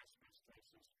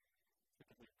asbestosis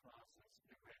typically crosses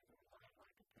irregular line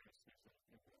capacities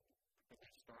and they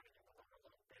started in the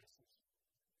lower basis.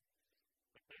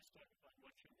 But based on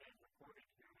what you have recorded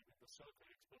here, the silicone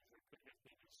exposure could have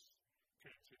been as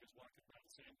transient as walking by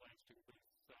the sandblasting booth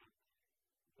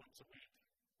once a week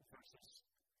versus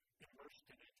immersed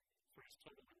in it for his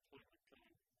total employment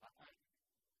time.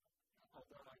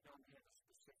 Although I don't have a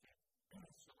specific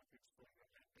silicone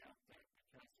exposure, I doubt that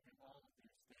because in all of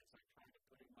these things I try to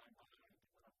put in my mind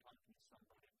when I'm talking to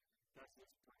somebody, does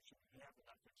this person have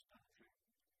enough exposure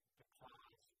to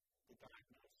cause the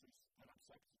diagnosis that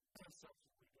I'm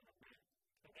subsequently going to make?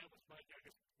 And that was my, I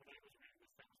guess, when I was reading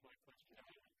this, that was my question.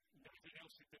 Everything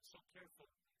else you've been so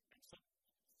careful and so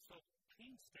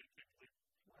painstakingly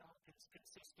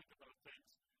consistent about things,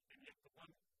 and yet the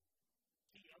one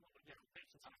key element of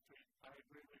patient's history, I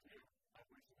agree with you. I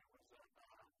wish it was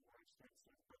more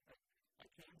extensive, but I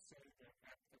can say that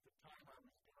at the time I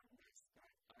was doing this,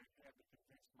 I had to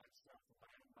convince myself in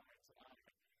my own mind's eye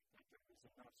that there was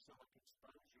enough silicone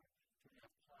exposure to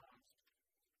have caused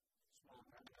small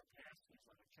number of cavities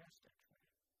on a chest X-ray.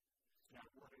 Now,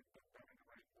 would it have been to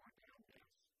write more down? Yes.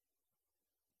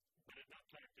 But it not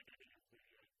targeted any of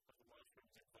the law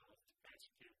firms involved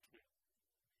asked you to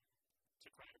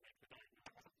try to make the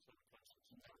diagnosis of silicosis.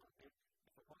 No, if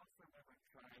a law firm ever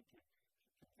tried to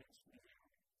convince me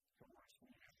to coerce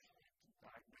me to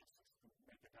diagnosis, to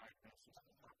make a diagnosis of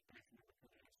the occupation of the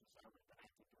community, I would have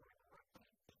had to do it correctly.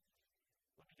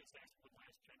 Let me just ask one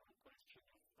last general question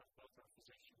of both our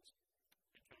physicians,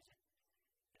 because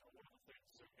one of the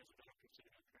things as a doctor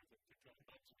sitting up here that comes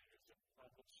back to me is that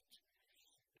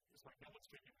it's like almost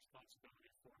taking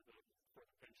responsibility for the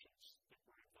patients that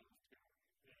were involved here.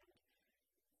 And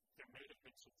there may have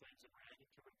been some things that were added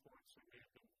to reports, there may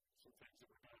have been some things that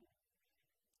were done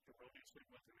erroneously,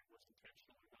 whether it was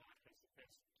intentional or not.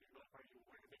 Are you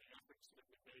aware of any efforts that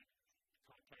have been made to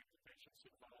contact the patients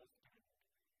involved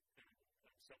and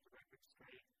set the record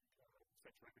straight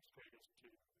as to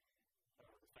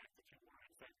the fact that you were,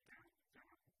 in fact,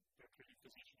 their treating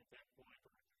physician at that point,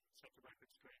 or set the record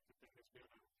straight that there has been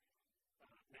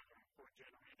a report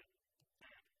generated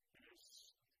that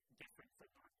is different from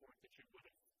the report that you would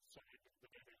have cited the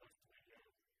day they left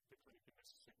the clinic in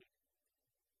Mississippi?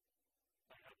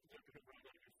 I'm going to run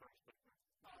out of you first, but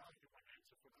I'll give my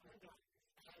answer for that.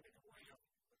 Having a way of,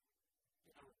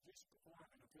 just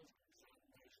performing a physical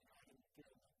examination, I didn't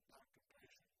feel the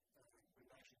doctor-patient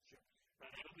relationship.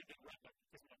 Right, I don't need to wrap up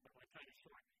because my time is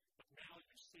short, but now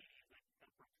you see that a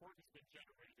report has been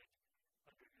generated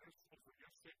over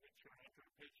your signature after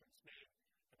a patient's name,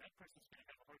 and that person's going to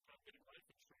have a hard time getting life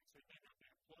insurance. They may not be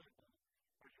employable.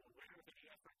 Are you aware of any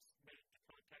efforts made to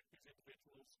contact these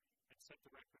individuals and set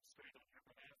the record straight on your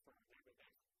behalf or their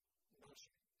behalf? No,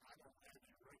 sir. I don't have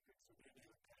any records of any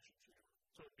other patients here.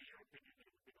 So it would be your opinion that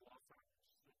it would be the law firms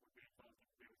that would be involved in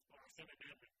the response? Or some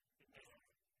amendment in the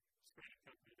screening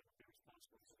company that would be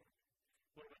responsible for it.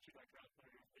 What about you, Dr.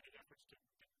 Alpine? Any efforts to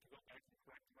go back and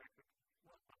correct the record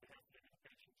on behalf of any of the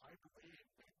patients? I believe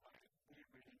that my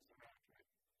readings are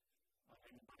accurate.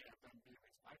 Anybody I've done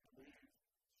readings, I believe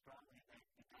strongly that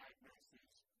the diagnoses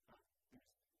of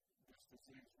this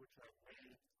disease, which are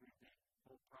made through the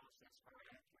whole process, are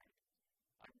accurate.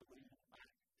 I believe,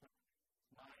 to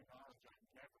my knowledge, I've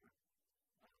never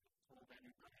told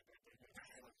anybody that they had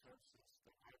silicosis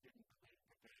that I didn't believe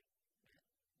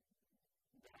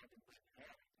that I didn't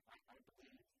have it. I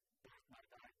believe that my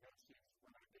diagnoses,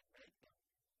 when I did make them,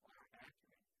 are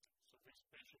accurate. So this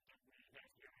patient that we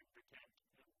have here in Decatur,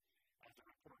 as a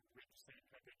report, we the same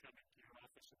had they come into your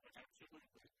office, and was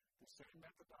absolutely the same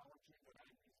methodology that I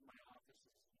use in my office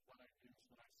is what I use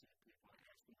when I see people. I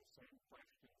ask them the same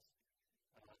questions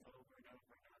over and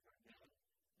over and over again.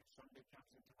 If somebody comes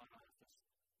into my office.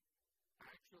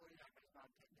 Actually, I was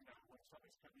not, when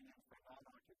somebody's coming in for a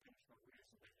non-occupational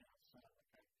reason, they have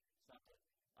something.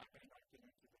 I may not get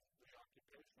into the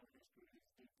occupational history as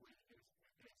deeply as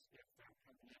if they're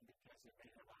coming in because they may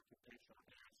have occupational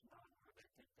asthma or they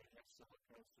think they have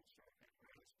silicosis or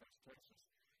asbestosis.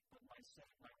 But my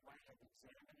way of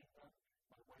examining them,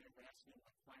 my way of asking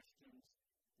the questions,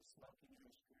 the smoking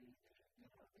history,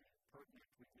 the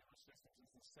pertinent review systems is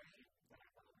the same that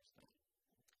I've always done.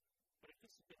 But if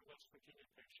this had been a West Virginia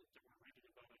patient that we're reading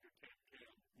about in your 10-K,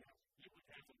 you would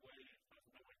have a way of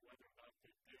knowing whether or not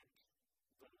they did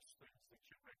those things that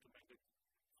you recommended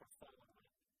for following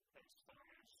as far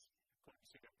as going to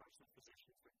see their personal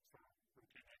physician for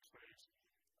routine x-rays.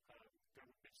 There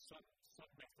would be some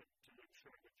method to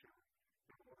ensure that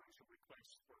your orders or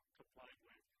requests were complied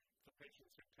with. The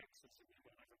patients in Texas, and you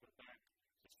don't ever go back,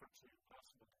 it's virtually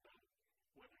impossible to know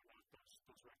whether or not those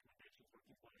recommendations were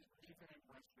complied with. Even in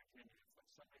West Virginia, when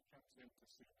somebody comes in to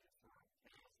see me for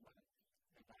asthma,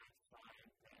 and I find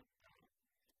that I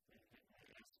see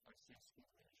skin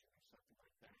lesion or something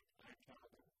like that, I tell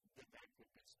them that could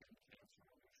be skin cancer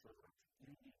on your shoulder.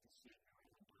 You need to see your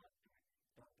own doctor.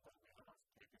 Don't blow me off.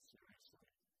 Take it seriously.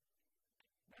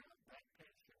 Now, that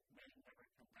patient may never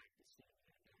come back to see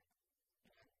me again.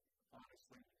 And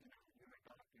honestly, you're a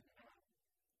doctor,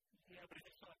 Yeah, but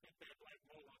it's not that bad like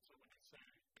roll on someone and say,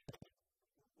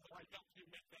 well, I helped you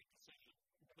make that decision.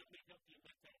 Let me help you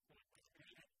make that point.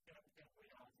 And we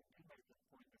often do make the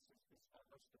point that it's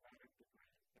almost a matter of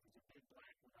degree. If it's a big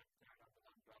black one,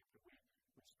 I'm a doctor. We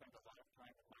spend a lot of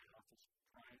time in my office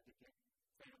trying to get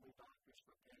family doctors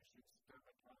for patients.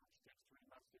 Dermatologists takes 3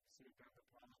 months to see a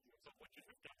dermatologist. So what you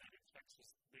have done that in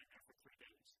Texas, being there for 3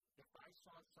 days. If I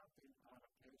saw something on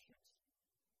a patient's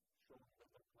shoulder that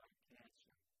looked like cancer,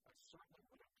 I certainly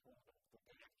would have told them that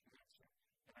they had cancer.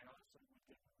 And I also would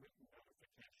get written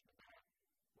notification of that,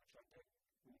 which I did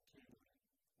routinely.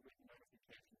 Written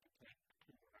notification to take to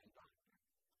your own doctor.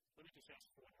 Let me just ask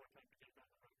for one more time to get on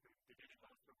the record. Did any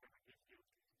law firm ever give you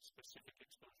specific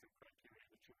exposure criteria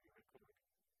that you record?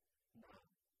 No.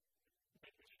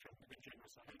 Maybe it's trying to be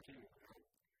generous on it too.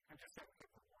 I just have a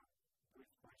couple more brief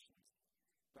questions.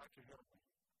 Dr. Hilton,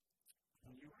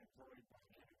 when you were employed by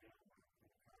Rayburn in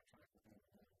a contract with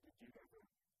Rayburn, did you ever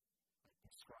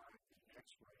prescribe the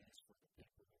x-rays for the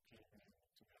people who came in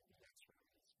to have the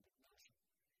x-rays with motion?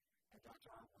 And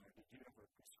Dr. Altmaier, did you ever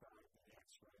prescribe the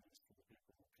x-rays for the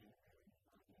people who came in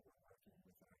while you were working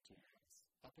with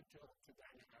RTAs? Up until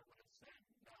today, I would have said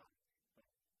no. But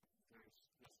there's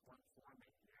this one form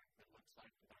in here that looks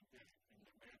like that I did, and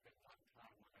there may have been one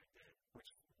time when I did.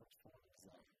 Which form is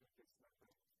that? It's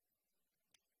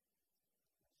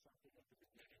something at the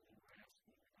beginning you were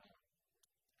asking.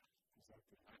 Is that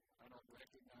I don't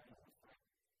recognize it, but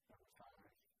that was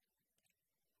hard.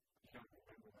 You don't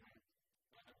remember that?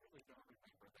 I really don't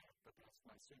remember that, but that's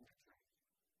my signature.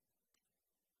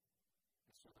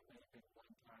 And so there may have been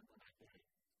one time when I did.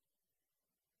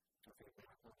 Okay,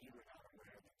 well, you were not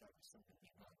aware that was something you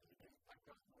normally do. I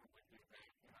don't normally do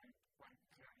that, and I'm quite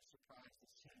very surprised to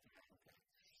see that. Okay.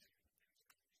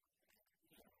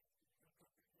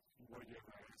 Were you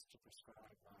ever asked to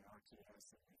prescribe by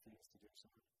RTS and refused to do so?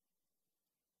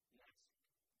 Yes.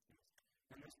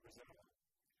 And this was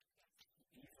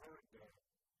you've heard the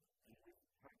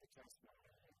testimony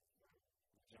of the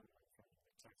gentleman from the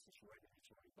Texas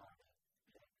regulatory body.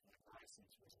 The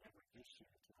license was never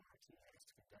issued to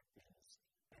RTS to conduct these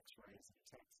x-rays in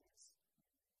Texas.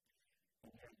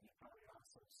 And yet you probably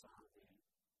also saw the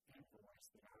invoice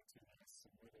that RTS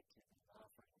submitted to the law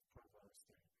firm of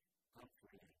Provost and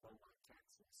Humphrey in Beaumont,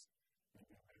 Texas, in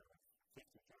the amount of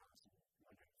 $50,150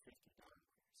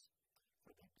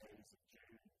 for the days of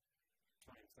June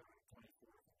 23rd,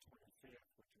 24th, and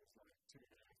 25th, which was like 2.5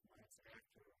 months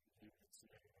after you had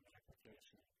submitted an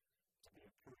application to be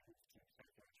approved to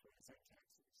take x-rays in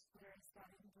Texas. Where is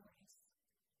that invoice?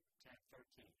 Tab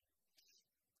 13.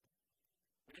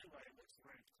 But anyway, it looks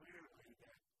very clearly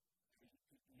that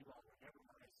you all were never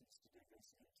licensed to do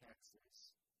this in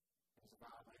Texas. It was a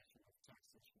violation of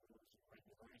Texas rules and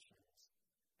regulations,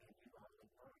 and you all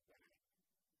ignored that.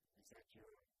 Is that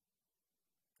your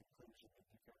conclusion that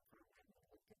you got from when you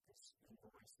looked at this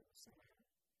invoice that was sent out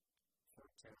for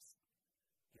a test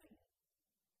in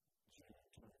June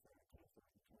 23rd, 24th,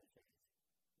 and 25th?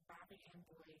 By the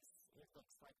invoice, it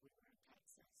looks like we were in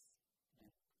Texas.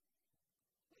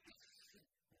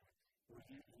 Were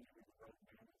you the road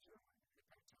manager at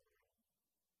that time?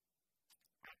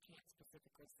 I can't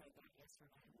specifically say that, yes or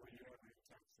no. Were you ever in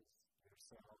Texas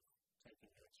yourself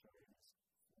taking x-rays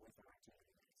with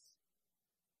RTAs?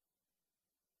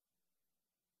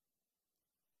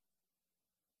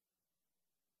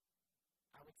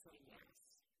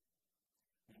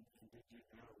 you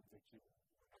know that you were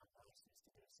not licensed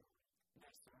to do so?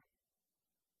 Yes, sir.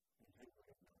 And who would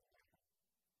have known that?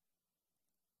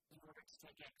 In order to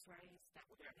take x-rays, that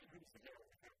would have been...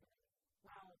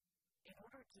 Well, in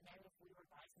order to know if we were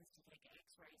licensed to take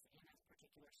x-rays in a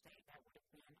particular state, that would have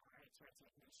been our x-ray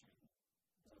technician.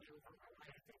 So they were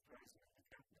aware that president of the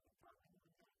company department would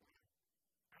know that.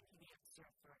 I can answer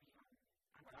for him.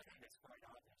 I think it's quite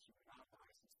obvious you were not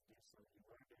licensed to do so. You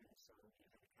were doing so. You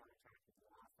had a contract with the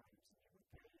law firms, and you were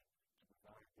paid to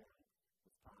provide them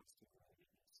with positive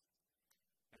ratings.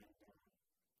 And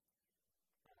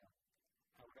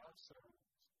I would also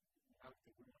note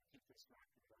that we will keep this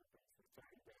document open for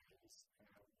 30 days, and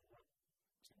we want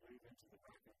to move into the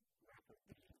record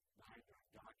the binder of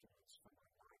documents from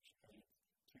our March 8th,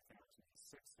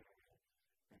 2006 area,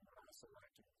 and we'd also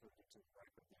like to include it to the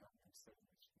record the opening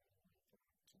statements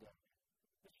today.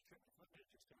 Mr. Chairman, let me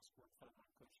just ask one follow-up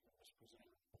question that was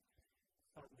presented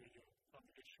on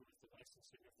the issue of the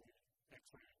licensing of the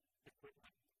X-ray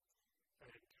equipment.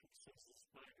 And it says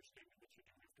it's my understanding that you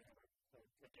do have to have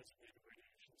a designated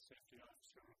radiation safety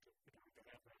officer in order to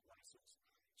have that license.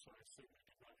 So I assume you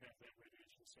did not have that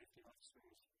radiation safety officer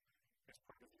as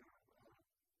part of your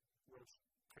rules.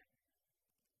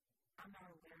 I'm not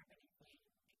aware of anything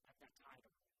at that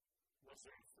title. Was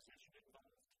there a physician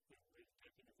involved in the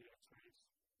taking of the x-rays?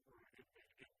 Or was there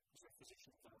a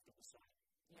physician involved in the site?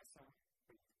 Yes, sir.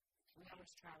 We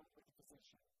always travel with the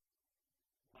physician.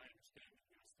 My understanding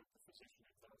is that the physician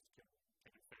involved can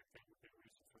in fact, that would be a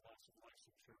reason for loss of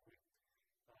licensure.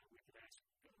 We could ask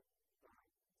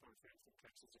our friends from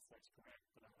Texas if that's correct,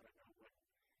 but I don't know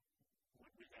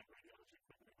when we have radiology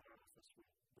equipment in our office, we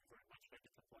very much had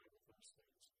to comply with those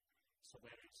things. So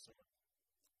that is,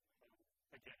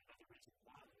 again, another reason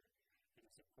why it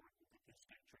is important that these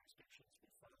state jurisdictions be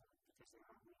followed, because there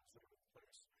are rules that are in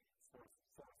place for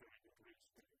very good reason.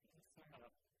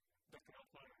 Dr.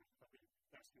 Altmaier, let me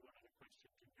ask you one other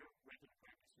question. In your regular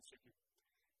practice, you said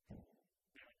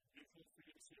usually for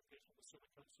you to see a patient with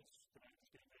silicosis, can I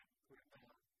understand that correctly?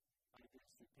 I do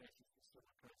see patients with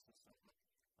silicosis.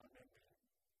 I'm in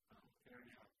the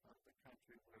area of the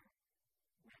country where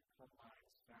coal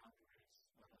mines, foundries,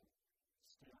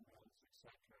 steel mills,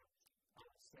 etc. I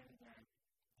would say that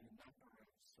the number of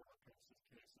silicosis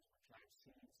cases which I've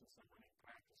seen since I've been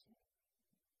practicing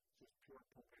just pure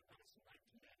pulmonary medicine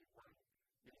 1981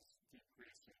 is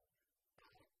decreasing.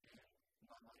 And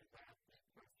not only that, the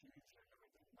perfusion or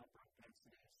the number of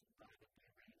densities by the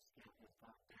PRE scale has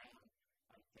gone down.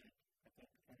 I think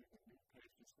any of the new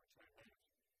patients which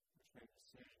may be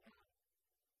seeing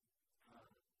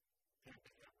tend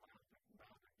to have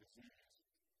milder disease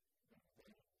than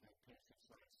patients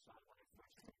that I saw when I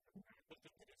first came to America. But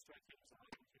the biggest strike is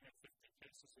we have 50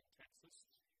 cases in Texas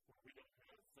where we don't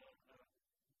have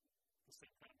the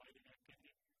same kind of mining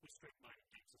activity. We strike mining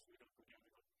cases, we don't go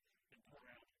down and pour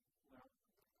out. Well,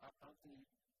 of the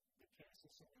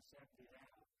cases in this area,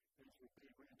 these would be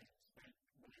readings that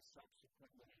may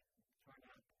subsequently turn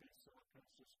out to be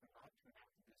silicosis or not turn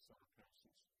out to be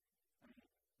silicosis. I mean,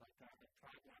 like I've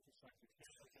tried to emphasize the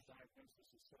clinical diagnosis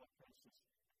of silicosis.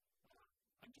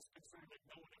 I'm just concerned that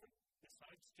no one ever,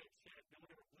 besides Jake Shedd, no one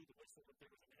ever blew the whistle that there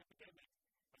was an epidemic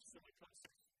of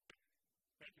silicosis.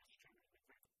 Thank you, Mr. Chairman.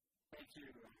 Thank you.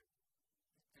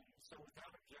 So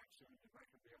without objection, the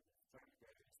record be open for 30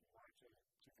 days. The March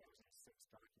 2006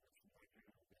 document from my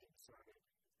journal being inserted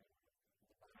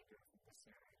the binder from this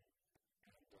area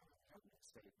and the opening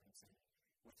statements. And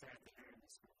with that, the hearing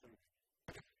is concluded.